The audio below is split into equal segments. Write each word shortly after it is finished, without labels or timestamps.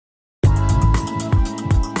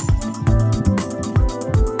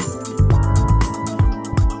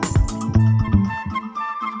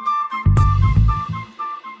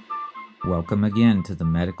Welcome again to the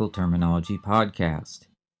Medical Terminology Podcast.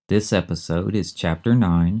 This episode is Chapter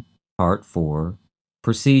 9, Part 4,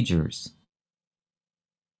 Procedures.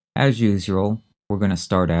 As usual, we're going to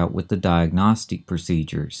start out with the diagnostic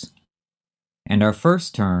procedures. And our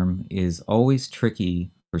first term is always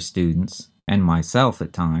tricky for students, and myself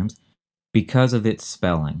at times, because of its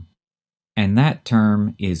spelling. And that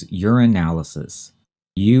term is urinalysis.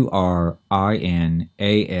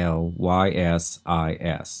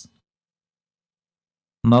 URINALYSIS.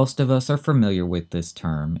 Most of us are familiar with this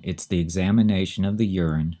term. It's the examination of the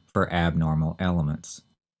urine for abnormal elements.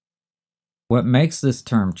 What makes this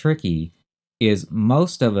term tricky is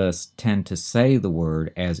most of us tend to say the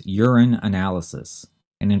word as urine analysis.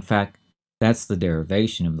 And in fact, that's the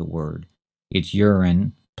derivation of the word. It's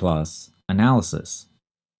urine plus analysis.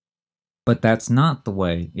 But that's not the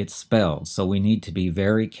way it's spelled, so we need to be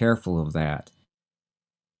very careful of that.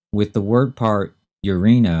 With the word part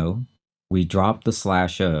urino, we drop the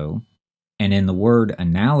 /o, and in the word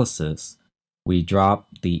analysis, we drop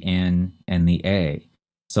the N and the A.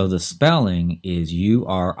 So the spelling is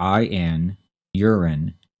URIN,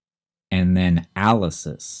 urine, and then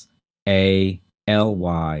alysis,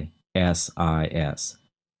 ALYSIS.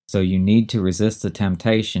 So you need to resist the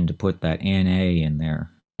temptation to put that NA in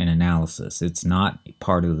there in analysis. It's not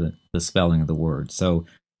part of the spelling of the word. So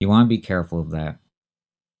you want to be careful of that.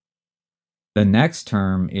 The next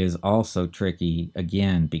term is also tricky,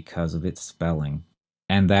 again, because of its spelling,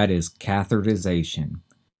 and that is catheterization.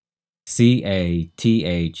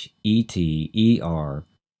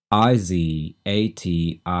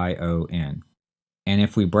 CATHERIZATION. And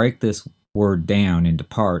if we break this word down into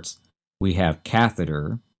parts, we have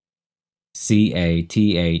catheter,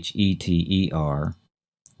 CATHETER.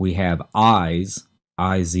 We have eyes,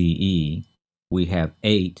 IZE. We have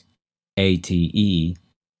ate, ATE,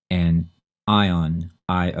 and ion,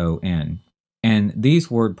 ION. And these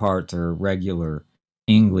word parts are regular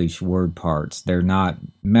English word parts. They're not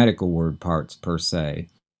medical word parts per se.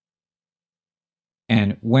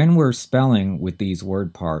 And when we're spelling with these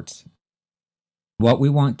word parts, what we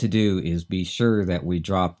want to do is be sure that we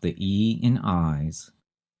drop the E in eyes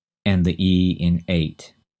and the E in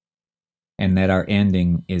ate, and that our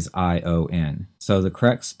ending is ION. So the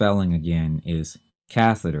correct spelling again is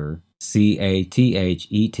catheter, CATHETER,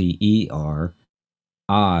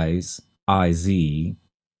 eyes, IZ,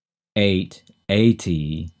 ate, AT,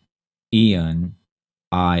 eon,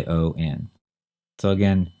 ION. So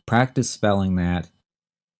again, practice spelling that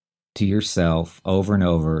to yourself over and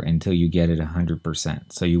over until you get it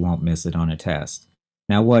 100%, so you won't miss it on a test.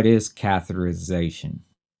 Now, what is catheterization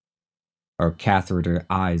or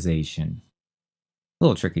catheterization? A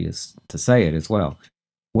little tricky to say it as well.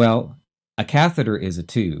 Well, a catheter is a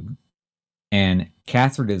tube, and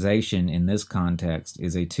catheterization in this context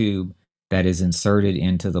is a tube that is inserted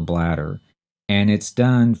into the bladder, and it's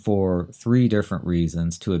done for 3 different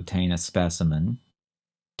reasons: to obtain a specimen,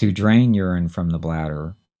 to drain urine from the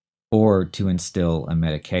bladder, or to instill a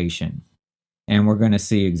medication. And we're going to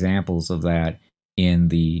see examples of that in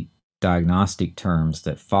the diagnostic terms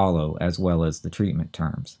that follow, as well as the treatment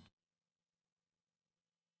terms.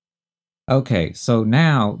 Okay, so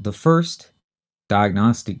now the first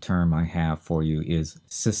diagnostic term I have for you is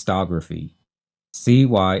cystography.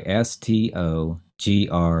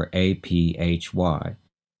 CYSTOGRAPHY.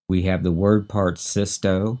 We have the word parts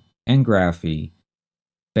cysto and graphy.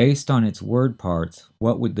 Based on its word parts,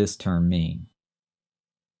 what would this term mean?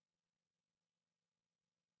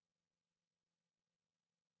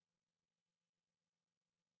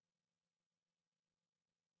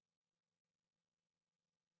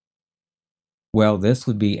 Well, this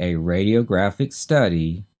would be a radiographic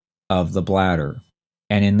study of the bladder.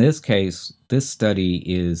 And in this case, this study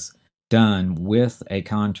is done with a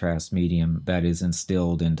contrast medium that is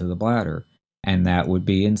instilled into the bladder. And that would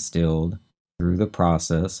be instilled through the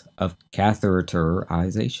process of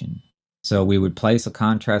catheterization. So we would place a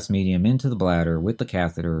contrast medium into the bladder with the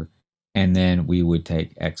catheter, and then we would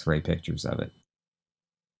take X-ray pictures of it.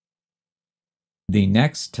 The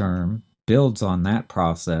next term builds on that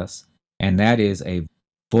process, and that is a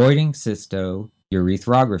voiding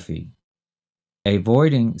cystourethropy. A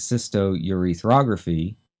voiding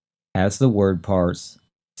cystourethropy has the word parts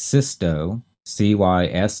cysto,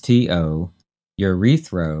 CYSTO,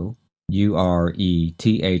 urethro,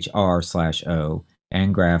 URETHR/O,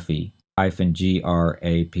 and graphy,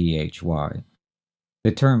 -GRAPHY.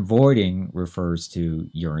 The term voiding refers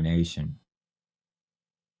to urination.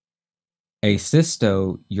 A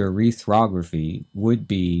cystourethropy would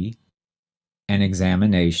be an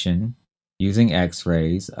examination using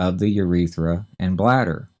X-rays of the urethra and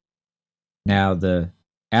bladder. Now, the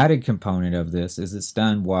added component of this is it's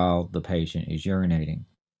done while the patient is urinating.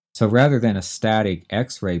 So rather than a static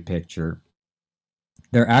x-ray picture,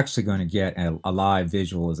 they're actually going to get a live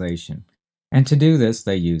visualization. And to do this,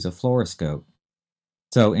 they use a fluoroscope.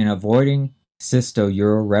 So in avoiding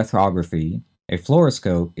cystourethography, a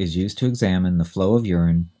fluoroscope is used to examine the flow of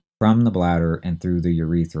urine from the bladder and through the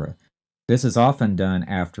urethra. This is often done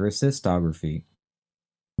after a cystography,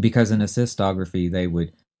 because in a cystography, they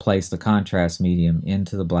would place the contrast medium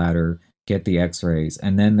into the bladder, get the x-rays,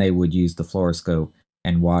 and then they would use the fluoroscope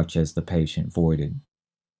and watch as the patient voided.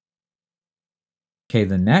 Okay,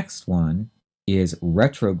 the next one is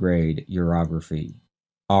retrograde urography.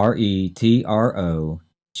 retrograde,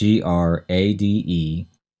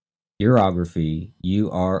 urography,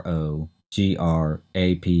 urography.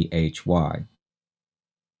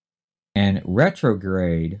 And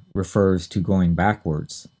retrograde refers to going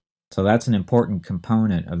backwards. So that's an important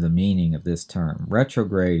component of the meaning of this term.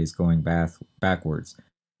 Retrograde is going backwards.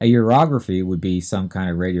 A urography would be some kind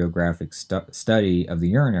of radiographic study of the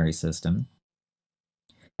urinary system.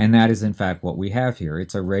 And that is, in fact, what we have here.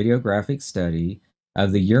 It's a radiographic study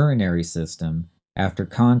of the urinary system after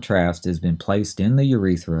contrast has been placed in the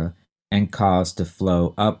urethra and caused to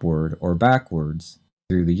flow upward or backwards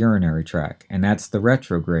through the urinary tract. And that's the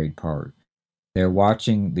retrograde part. They're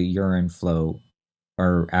watching the urine flow,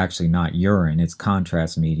 or actually not urine, it's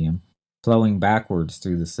contrast medium, flowing backwards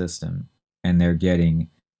through the system, and they're getting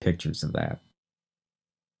pictures of that.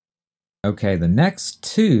 Okay, the next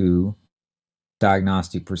two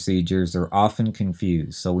diagnostic procedures are often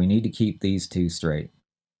confused, so we need to keep these two straight.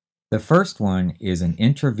 The first one is an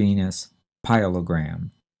intravenous pyelogram.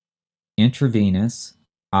 Intravenous,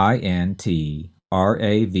 INTRAVENOUS,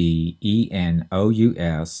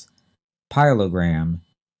 pyelogram,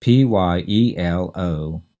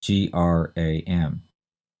 PYELOGRAM.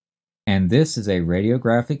 And this is a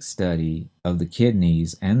radiographic study of the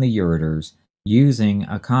kidneys and the ureters using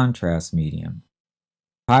a contrast medium.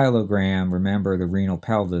 Pyelogram, remember the renal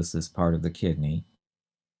pelvis is part of the kidney.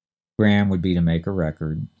 Gram would be to make a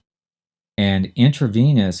record. And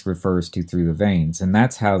intravenous refers to through the veins, and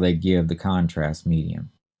that's how they give the contrast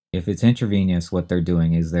medium. If it's intravenous, what they're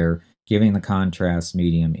doing is they're giving the contrast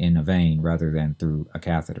medium in a vein rather than through a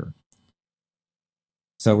catheter.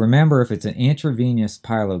 So remember, if it's an intravenous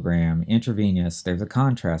pyelogram, intravenous, there's a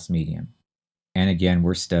contrast medium. And again,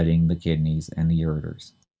 we're studying the kidneys and the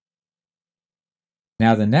ureters.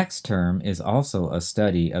 Now, the next term is also a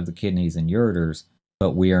study of the kidneys and ureters,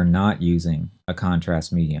 but we are not using a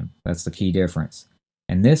contrast medium. That's the key difference.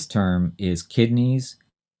 And this term is kidneys,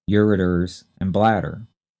 ureters, and bladder.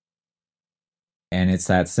 And it's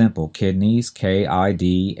that simple. Kidneys,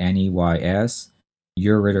 KIDNEYS,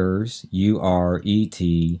 ureters,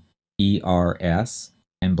 URETERS,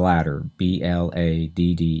 and bladder,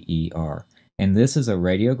 BLADDER. And this is a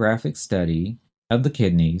radiographic study of the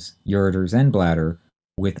kidneys, ureters, and bladder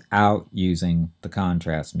without using the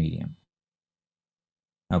contrast medium.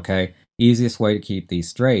 Okay, easiest way to keep these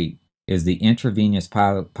straight is the intravenous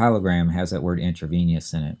pyelogram has that word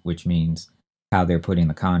intravenous in it, which means how they're putting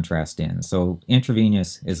the contrast in. So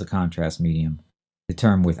intravenous is a contrast medium. The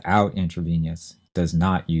term without intravenous does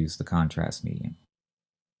not use the contrast medium.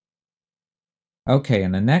 Okay,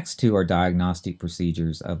 and the next two are diagnostic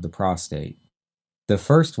procedures of the prostate. The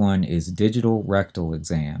first one is digital rectal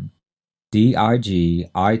exam, DIGITAL,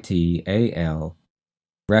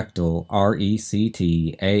 rectal,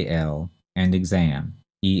 RECTAL, and exam,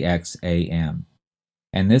 EXAM.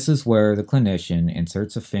 And this is where the clinician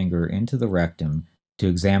inserts a finger into the rectum to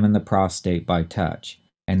examine the prostate by touch.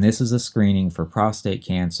 And this is a screening for prostate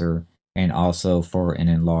cancer and also for an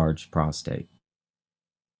enlarged prostate.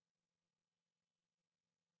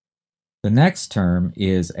 The next term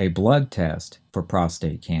is a blood test for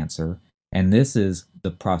prostate cancer, and this is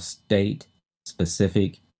the prostate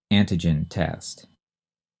specific antigen test.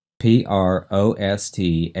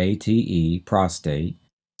 PROSTATE, prostate,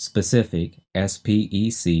 specific,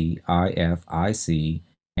 SPECIFIC,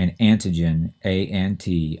 and antigen,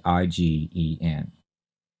 ANTIGEN.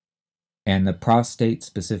 And the prostate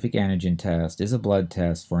specific antigen test is a blood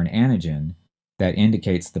test for an antigen that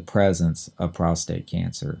indicates the presence of prostate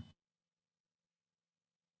cancer.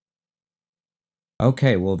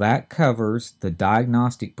 Okay, well, that covers the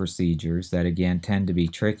diagnostic procedures that, again, tend to be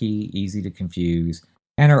tricky, easy to confuse,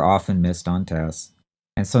 and are often missed on tests.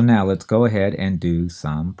 And so now let's go ahead and do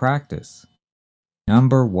some practice.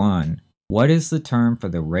 Number 1, what is the term for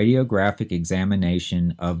the radiographic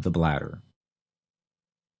examination of the bladder?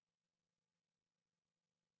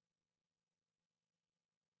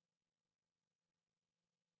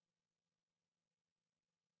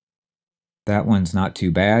 That one's not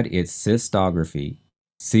too bad. It's cystography.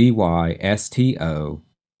 Cystography.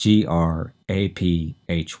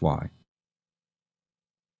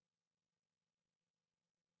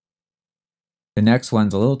 The next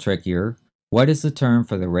one's a little trickier. What is the term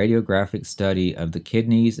for the radiographic study of the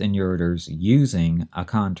kidneys and ureters using a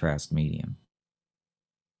contrast medium?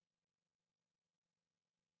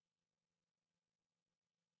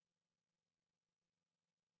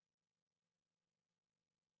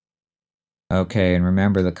 Okay, and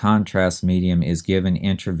remember the contrast medium is given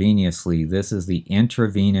intravenously. This is the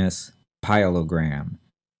intravenous pyelogram.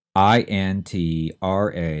 Intravenous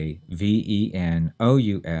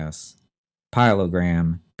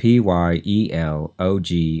pyelogram, Pyelogram.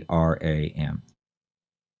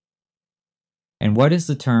 And what is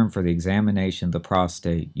the term for the examination of the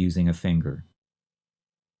prostate using a finger?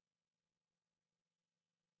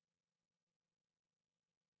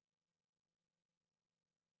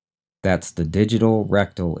 That's the digital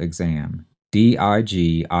rectal exam.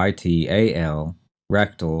 Digital, rectal,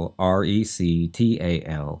 rectal,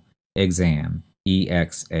 exam,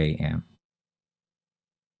 exam.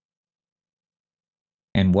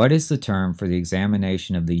 And what is the term for the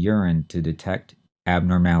examination of the urine to detect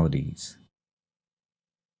abnormalities?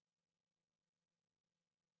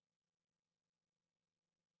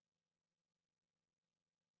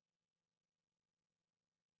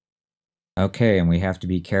 Okay, and we have to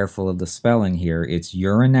be careful of the spelling here. It's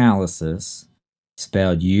urinalysis,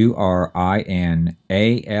 spelled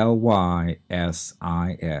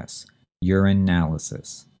Urinallysis.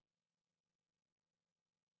 Urinalysis.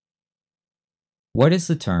 What is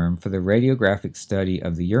the term for the radiographic study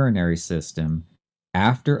of the urinary system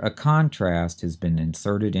after a contrast has been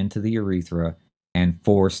inserted into the urethra and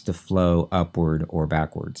forced to flow upward or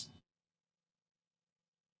backwards?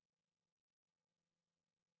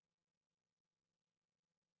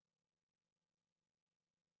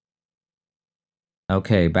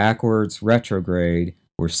 Okay, backwards, retrograde,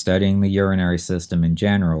 we're studying the urinary system in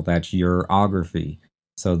general. That's urography.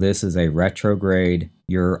 So this is a retrograde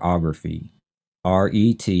urography.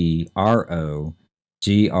 Retrograde,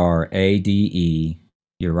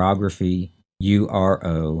 urography, urography.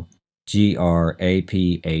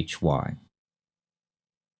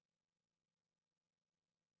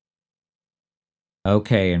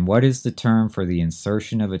 Okay, and what is the term for the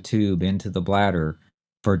insertion of a tube into the bladder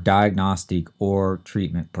for diagnostic or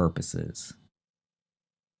treatment purposes?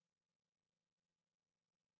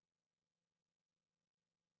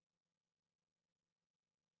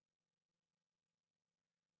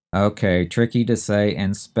 Okay, tricky to say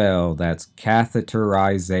and spell. That's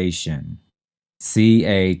catheterization.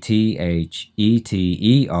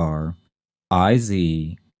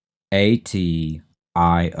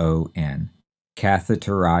 Catheterization.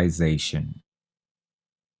 Catheterization.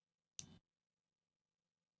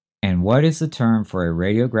 And what is the term for a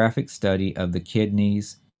radiographic study of the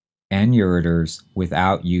kidneys and ureters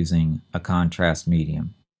without using a contrast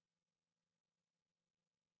medium?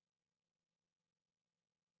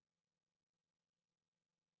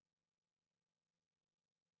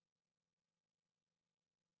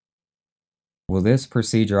 Well, this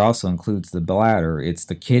procedure also includes the bladder. It's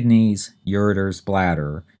the kidneys, ureters,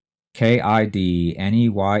 bladder. Kidneys,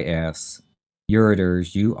 ureters,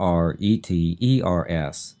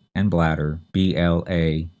 ureters, and bladder,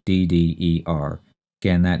 bladder.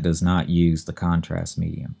 Again, that does not use the contrast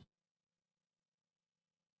medium.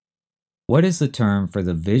 What is the term for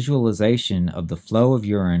the visualization of the flow of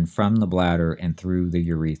urine from the bladder and through the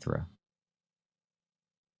urethra?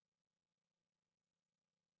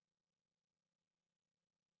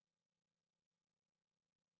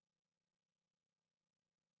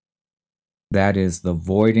 That is the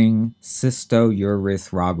voiding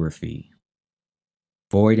cystourethropy.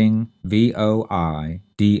 Voiding, Voiding,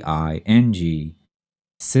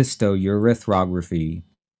 cystourethropy,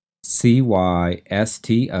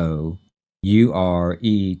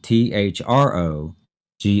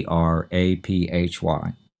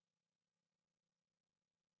 Cystourethropy.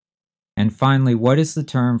 And finally, what is the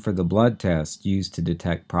term for the blood test used to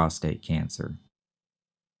detect prostate cancer?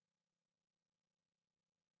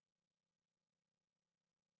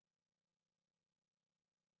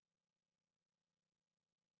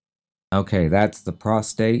 Okay, that's the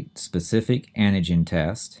prostate specific antigen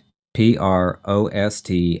test, PROSTATE,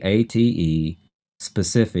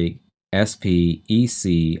 specific,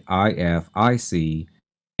 SPECIFIC,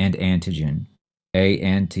 and antigen,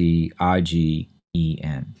 ANTIGEN.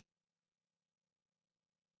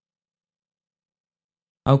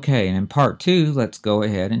 Okay, and in part two, let's go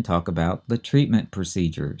ahead and talk about the treatment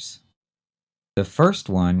procedures. The first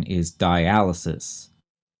one is dialysis.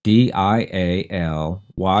 Dialys.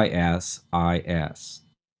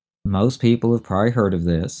 Most people have probably heard of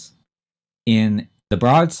this. In the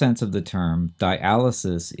broad sense of the term,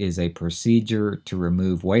 dialysis is a procedure to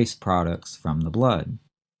remove waste products from the blood.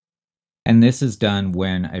 And this is done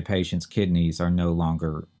when a patient's kidneys are no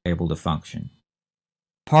longer able to function.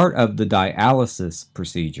 Part of the dialysis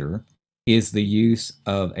procedure is the use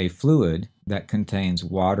of a fluid that contains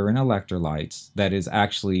water and electrolytes that is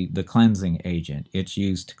actually the cleansing agent. It's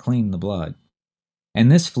used to clean the blood.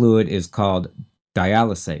 And this fluid is called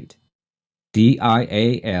dialysate.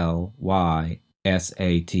 Dialysate.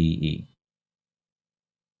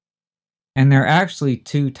 And there are actually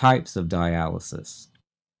two types of dialysis.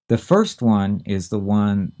 The first one is the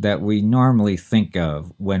one that we normally think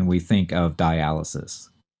of when we think of dialysis.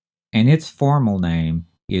 And its formal name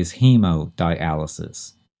is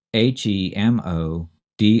hemodialysis.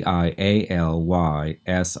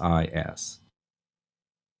 Hemodialysis.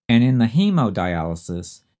 And in the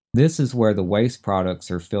hemodialysis, this is where the waste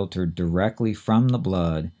products are filtered directly from the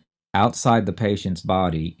blood outside the patient's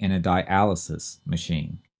body in a dialysis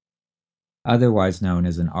machine, otherwise known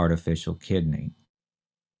as an artificial kidney.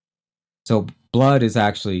 So blood is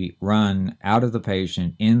actually run out of the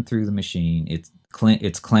patient in through the machine. It's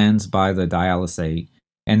cleansed by the dialysate,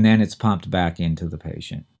 and then it's pumped back into the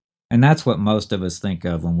patient. And that's what most of us think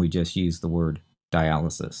of when we just use the word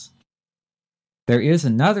dialysis. There is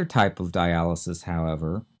another type of dialysis,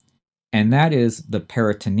 however, and that is the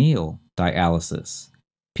peritoneal dialysis.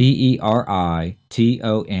 Peritoneal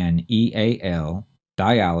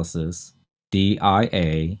dialysis, Dialys.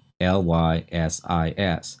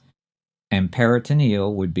 And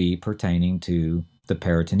peritoneal would be pertaining to the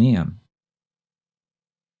peritoneum.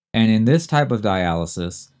 And in this type of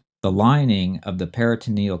dialysis, the lining of the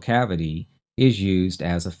peritoneal cavity is used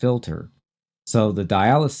as a filter. So the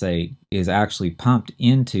dialysate is actually pumped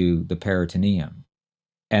into the peritoneum.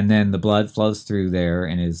 And then the blood flows through there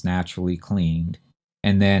and is naturally cleaned.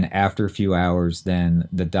 And then after a few hours, then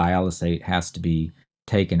the dialysate has to be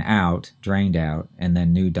taken out, drained out, and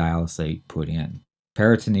then new dialysate put in.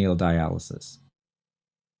 Peritoneal dialysis.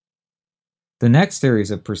 The next series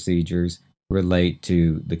of procedures relate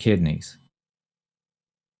to the kidneys.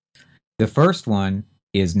 The first one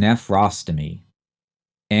is nephrostomy.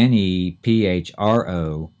 Nephrostomy.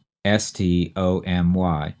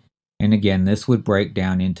 And again, this would break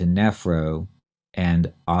down into nephro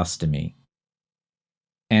and ostomy.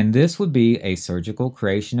 And this would be a surgical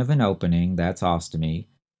creation of an opening, that's ostomy,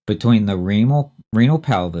 between the renal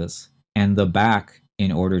pelvis and the back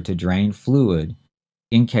in order to drain fluid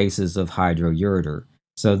in cases of hydroureter.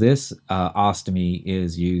 So this ostomy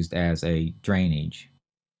is used as a drainage.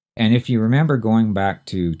 And if you remember going back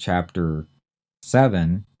to chapter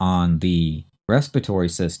 7 on the respiratory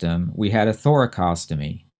system, we had a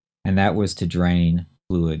thoracostomy, and that was to drain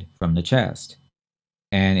fluid from the chest.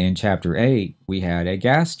 And in chapter 8, we had a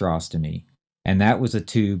gastrostomy, and that was a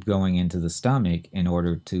tube going into the stomach in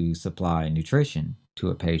order to supply nutrition to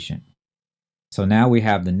a patient. So now we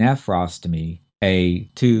have the nephrostomy, a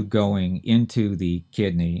tube going into the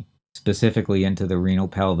kidney, specifically into the renal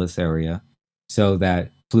pelvis area, so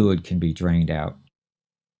that fluid can be drained out.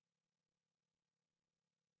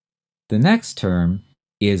 The next term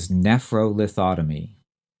is nephrolithotomy.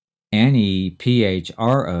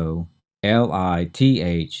 Nephrolithotomy.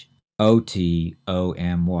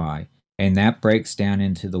 And that breaks down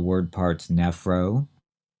into the word parts nephro,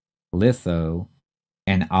 litho,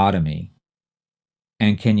 and otomy.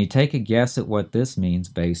 And can you take a guess at what this means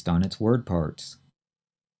based on its word parts?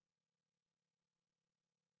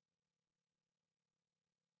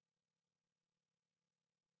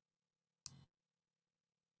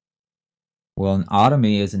 Well, an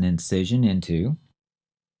otomy is an incision into.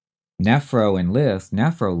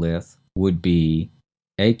 Nephrolith would be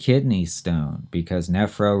a kidney stone, because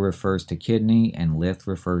nephro refers to kidney and lith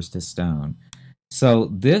refers to stone. So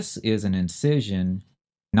this is an incision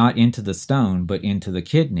not into the stone, but into the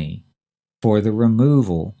kidney for the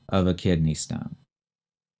removal of a kidney stone.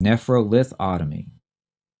 Nephrolithotomy.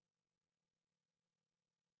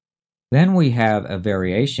 Then we have a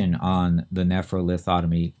variation on the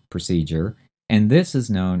nephrolithotomy procedure, and this is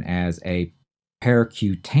known as a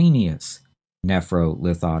percutaneous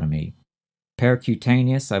nephrolithotomy.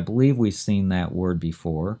 Percutaneous, I believe we've seen that word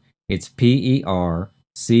before. It's Percutaneous,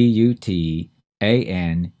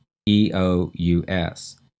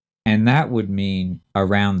 and that would mean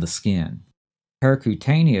around the skin.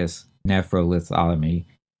 Percutaneous nephrolithotomy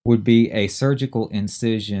would be a surgical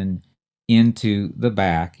incision into the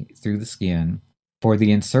back through the skin for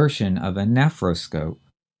the insertion of a nephroscope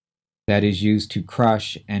that is used to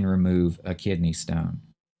crush and remove a kidney stone.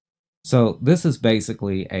 So this is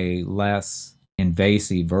basically a less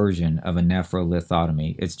invasive version of a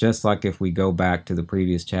nephrolithotomy. It's just like if we go back to the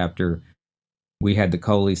previous chapter, we had the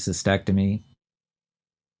cholecystectomy,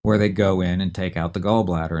 where they go in and take out the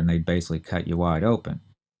gallbladder and they basically cut you wide open.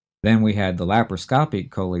 Then we had the laparoscopic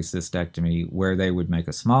cholecystectomy, where they would make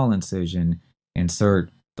a small incision, insert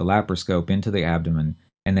the laparoscope into the abdomen,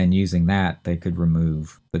 and then using that, they could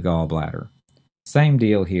remove the gallbladder. Same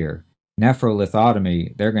deal here.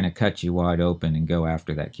 Nephrolithotomy, they're going to cut you wide open and go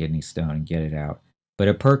after that kidney stone and get it out. But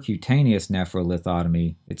a percutaneous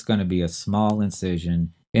nephrolithotomy, it's going to be a small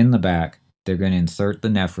incision in the back. They're going to insert the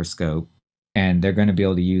nephroscope, and they're going to be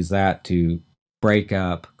able to use that to break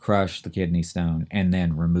up, crush the kidney stone, and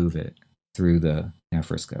then remove it through the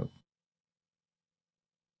nephroscope.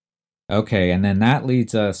 Okay, and then that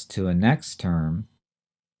leads us to a next term,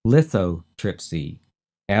 lithotripsy.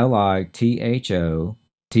 Lithotripsy.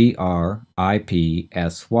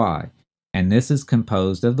 And this is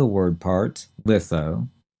composed of the word parts litho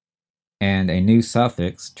and a new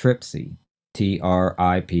suffix tripsy.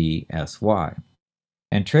 Tripsy.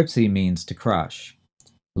 And tripsy means to crush.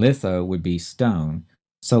 Litho would be stone.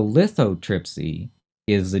 So lithotripsy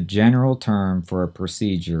is the general term for a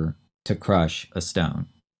procedure to crush a stone.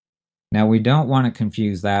 Now, we don't want to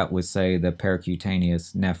confuse that with, say, the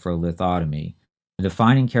percutaneous nephrolithotomy. The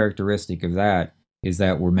defining characteristic of that is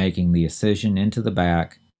that we're making the incision into the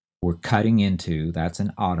back, we're cutting into, that's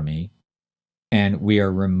an otomy, and we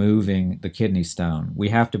are removing the kidney stone. We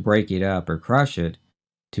have to break it up or crush it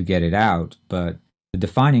to get it out, but the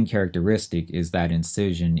defining characteristic is that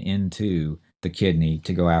incision into the kidney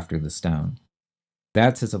to go after the stone.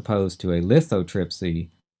 That's as opposed to a lithotripsy,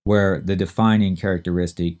 where the defining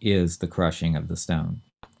characteristic is the crushing of the stone.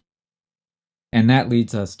 And that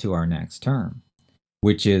leads us to our next term,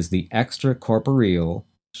 which is the extracorporeal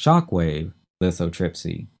shockwave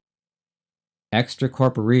lithotripsy.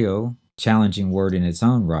 Extracorporeal, challenging word in its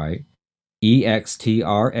own right,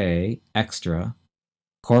 EXTRA, extra,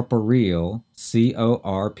 corporeal,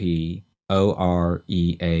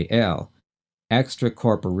 CORPOREAL.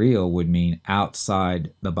 Extracorporeal would mean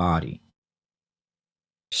outside the body.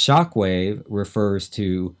 Shockwave refers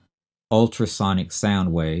to ultrasonic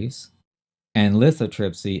sound waves, and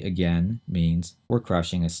lithotripsy again means we're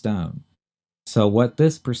crushing a stone. So what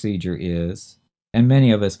this procedure is, and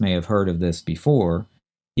many of us may have heard of this before,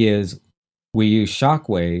 is we use shock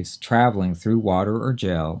waves traveling through water or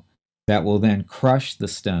gel that will then crush the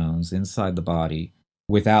stones inside the body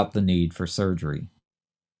without the need for surgery.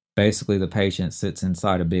 Basically, the patient sits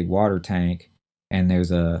inside a big water tank, and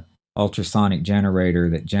there's a ultrasonic generator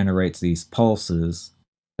that generates these pulses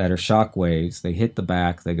that are shock waves. They hit the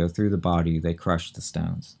back, they go through the body, they crush the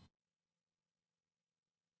stones.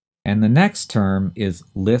 And the next term is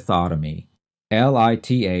lithotomy,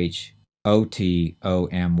 Lithotomy.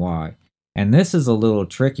 And this is a little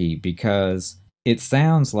tricky because it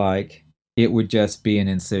sounds like it would just be an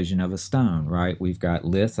incision of a stone, right? We've got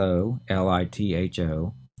litho,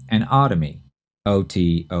 Litho, and otomy,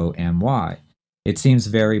 Otomy. It seems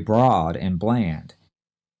very broad and bland.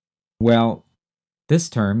 Well, this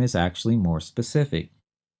term is actually more specific.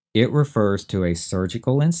 It refers to a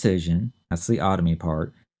surgical incision, that's the otomy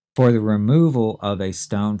part, for the removal of a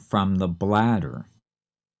stone from the bladder.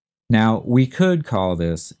 Now, we could call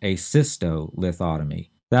this a cystolithotomy.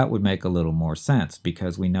 That would make a little more sense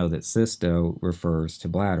because we know that cysto refers to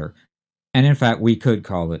bladder. And in fact, we could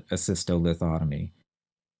call it a cystolithotomy,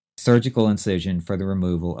 surgical incision for the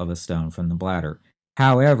removal of a stone from the bladder.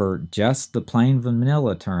 However, just the plain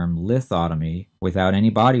vanilla term lithotomy, without any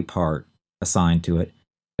body part assigned to it,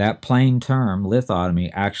 that plain term lithotomy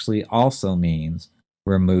actually also means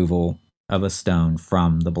removal of a stone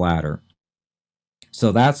from the bladder.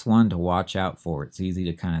 So that's one to watch out for. It's easy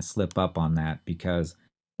to kind of slip up on that because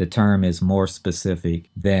the term is more specific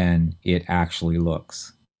than it actually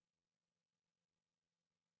looks.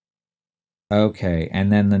 Okay,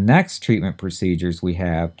 and then the next treatment procedures we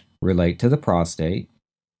have relate to the prostate.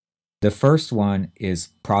 The first one is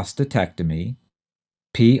prostatectomy,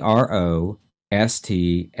 Prostatectomy,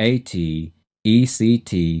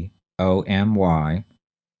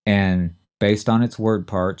 and based on its word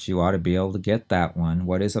parts, you ought to be able to get that one.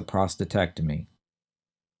 What is a prostatectomy?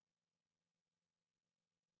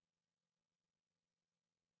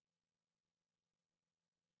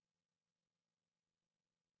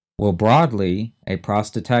 Well, broadly, a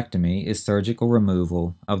prostatectomy is surgical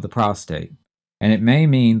removal of the prostate. And it may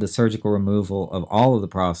mean the surgical removal of all of the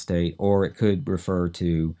prostate, or it could refer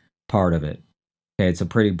to part of it. Okay, it's a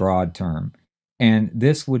pretty broad term. And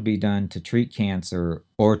this would be done to treat cancer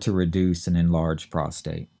or to reduce an enlarged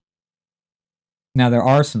prostate. Now, there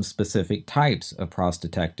are some specific types of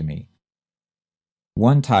prostatectomy.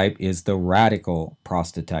 One type is the radical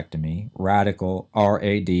prostatectomy, radical,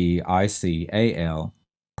 radical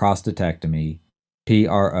prostatectomy,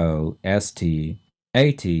 prostatectomy.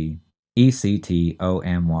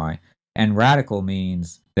 And radical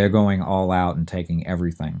means they're going all out and taking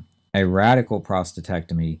everything. A radical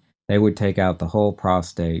prostatectomy, they would take out the whole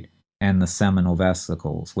prostate and the seminal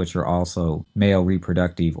vesicles, which are also male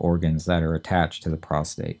reproductive organs that are attached to the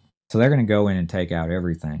prostate. So they're going to go in and take out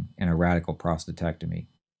everything in a radical prostatectomy.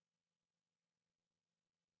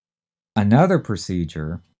 Another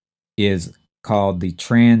procedure is called the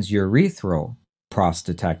transurethral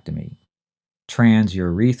prostatectomy.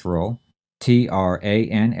 Transurethral,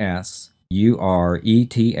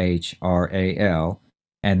 transurethral,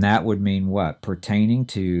 and that would mean what? Pertaining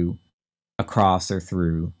to, across or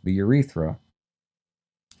through the urethra.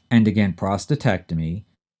 And again, prostatectomy,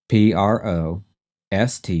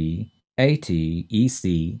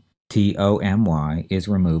 prostatectomy, is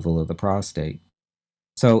removal of the prostate.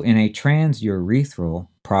 So in a transurethral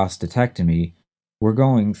prostatectomy, we're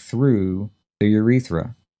going through the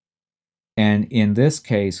urethra. And in this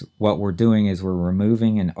case, what we're doing is we're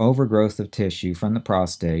removing an overgrowth of tissue from the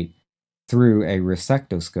prostate through a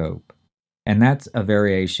resectoscope. And that's a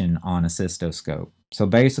variation on a cystoscope. So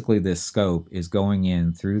basically, this scope is going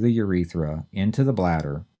in through the urethra into the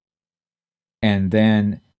bladder. And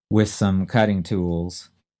then with some cutting tools,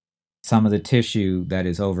 some of the tissue that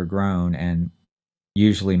is overgrown and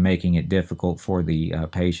usually making it difficult for the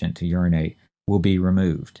patient to urinate will be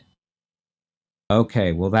removed.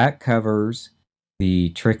 Okay, well, that covers the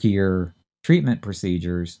trickier treatment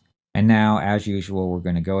procedures. And now, as usual, we're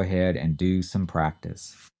going to go ahead and do some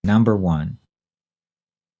practice. Number 1.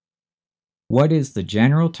 What is the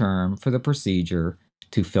general term for the procedure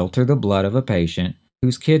to filter the blood of a patient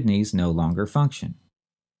whose kidneys no longer function?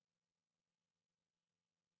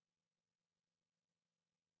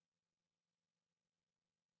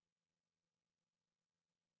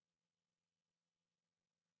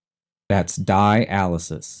 That's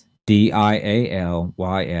dialysis.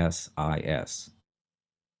 dialysis.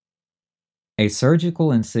 A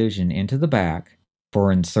surgical incision into the back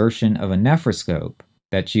for insertion of a nephroscope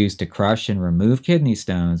that's used to crush and remove kidney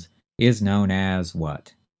stones is known as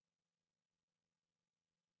what?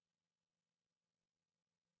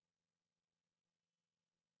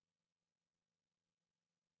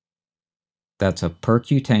 That's a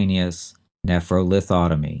percutaneous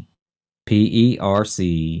nephrolithotomy.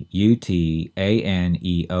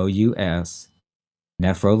 PERCUTANEOUS,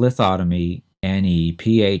 nephrolithotomy,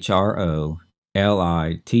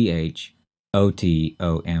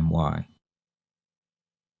 NEPHROLITHOTOMY.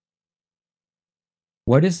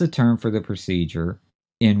 What is the term for the procedure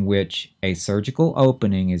in which a surgical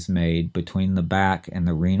opening is made between the back and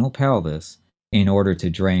the renal pelvis in order to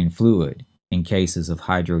drain fluid in cases of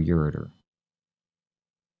hydroureter?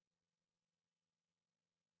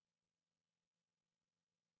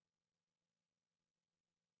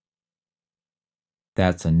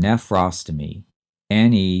 That's a nephrostomy.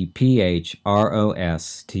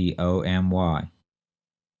 NEPHROSTOMY.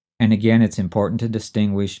 And again, it's important to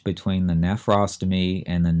distinguish between the nephrostomy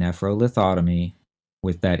and the nephrolithotomy.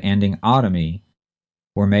 With that ending otomy,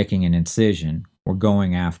 we're making an incision. We're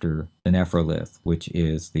going after the nephrolith, which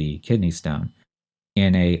is the kidney stone.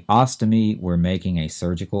 In a ostomy, we're making a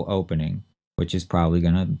surgical opening, which is probably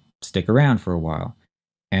going to stick around for a while.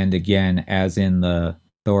 And again, as in the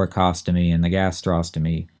thoracostomy and the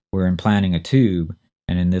gastrostomy, we're implanting a tube,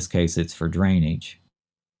 and in this case, it's for drainage.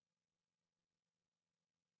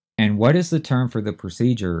 And what is the term for the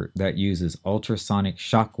procedure that uses ultrasonic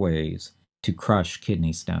shock waves to crush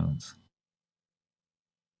kidney stones?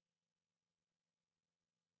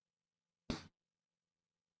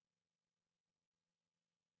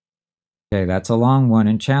 Okay, that's a long one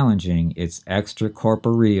and challenging. It's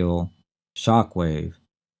extracorporeal shockwave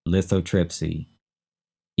lithotripsy.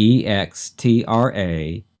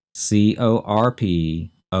 EXTRACORPOREAL,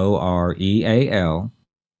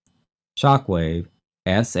 shockwave,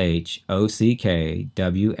 SHOCKWAVE,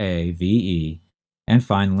 and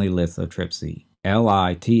finally lithotripsy,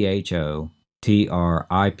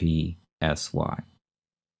 LITHOTRIPSY.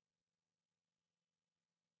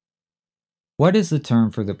 What is the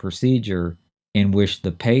term for the procedure in which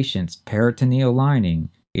the patient's peritoneal lining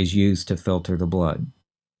is used to filter the blood?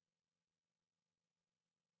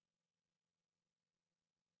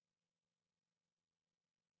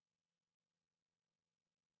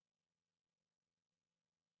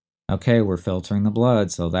 Okay, we're filtering the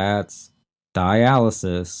blood, so that's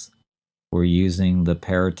dialysis. We're using the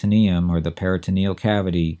peritoneum or the peritoneal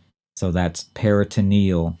cavity So that's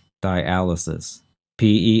peritoneal dialysis.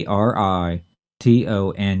 Peritoneal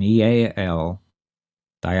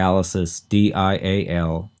dialysis,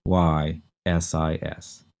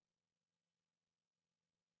 dialysis.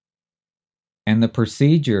 And the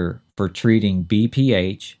procedure for treating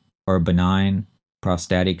BPH, or benign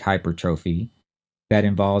prostatic hypertrophy, that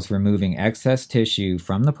involves removing excess tissue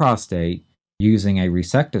from the prostate using a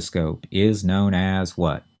resectoscope is known as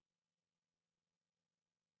what?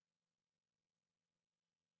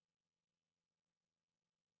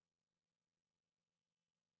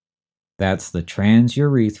 That's the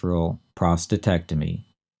transurethral prostatectomy,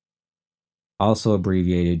 also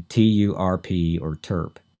abbreviated TURP or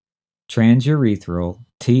TURP. Transurethral,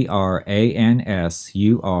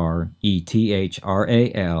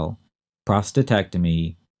 TRANSURETHRAL,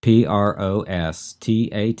 prostatectomy,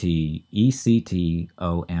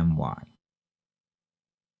 PROSTATECTOMY.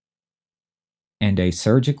 And a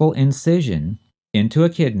surgical incision into a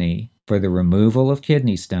kidney for the removal of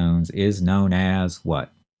kidney stones is known as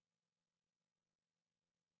what?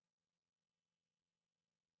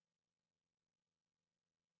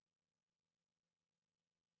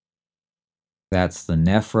 That's the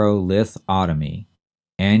nephrolithotomy.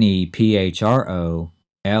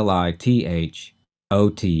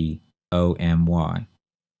 NEPHROLITHOTOMY.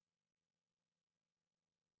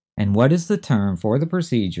 And what is the term for the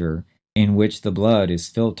procedure in which the blood is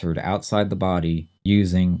filtered outside the body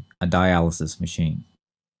using a dialysis machine?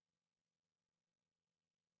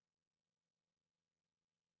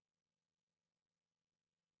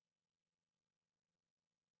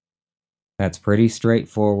 That's pretty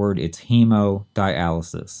straightforward. It's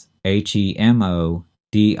hemodialysis.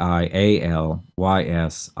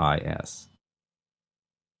 HEMODIALYSIS.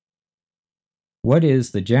 What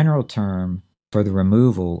is the general term for the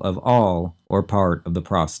removal of all or part of the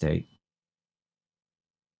prostate?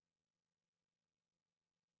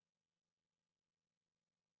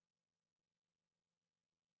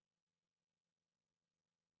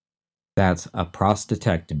 That's a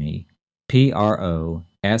prostatectomy.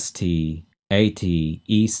 PROSTATECTOMY.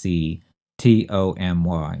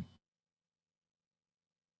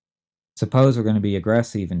 Suppose we're going to be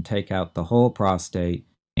aggressive and take out the whole prostate,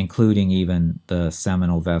 including even the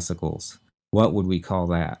seminal vesicles. What would we call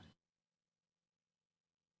that?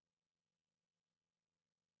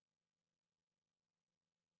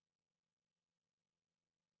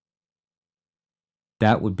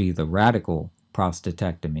 That would be the radical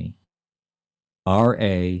prostatectomy.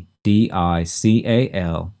 RADICAL,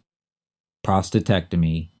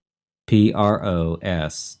 prostatectomy,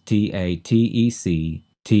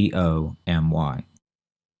 PROSTATECTOMY.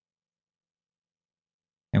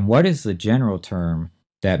 And what is the general term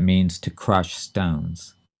that means to crush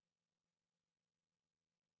stones?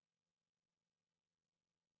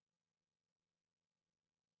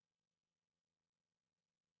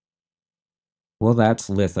 Well, that's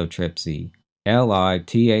lithotripsy.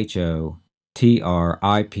 LITHOTRIPSY.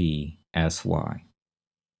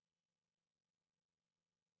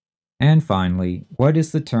 And finally, what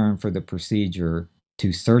is the term for the procedure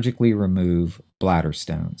to surgically remove bladder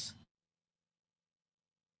stones?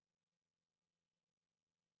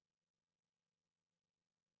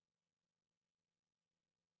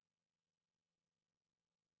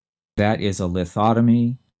 That is a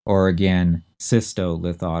lithotomy, or again,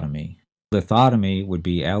 cystolithotomy. Lithotomy would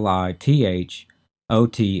be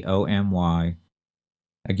LITHOTOMY.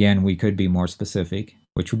 Again, we could be more specific,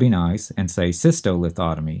 which would be nice, and say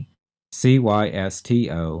cystolithotomy.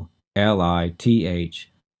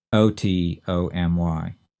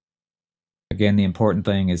 CYSTOLITHOTOMY. Again, the important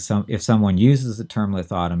thing is if someone uses the term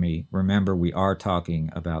lithotomy, remember we are talking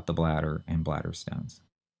about the bladder and bladder stones.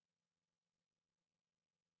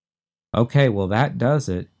 Okay, well, that does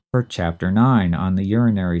it for Chapter 9 on the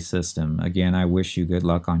urinary system. Again, I wish you good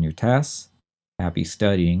luck on your tests. Happy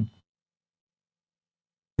studying.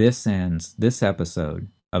 This ends this episode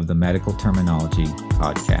of the Medical Terminology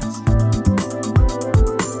Podcast.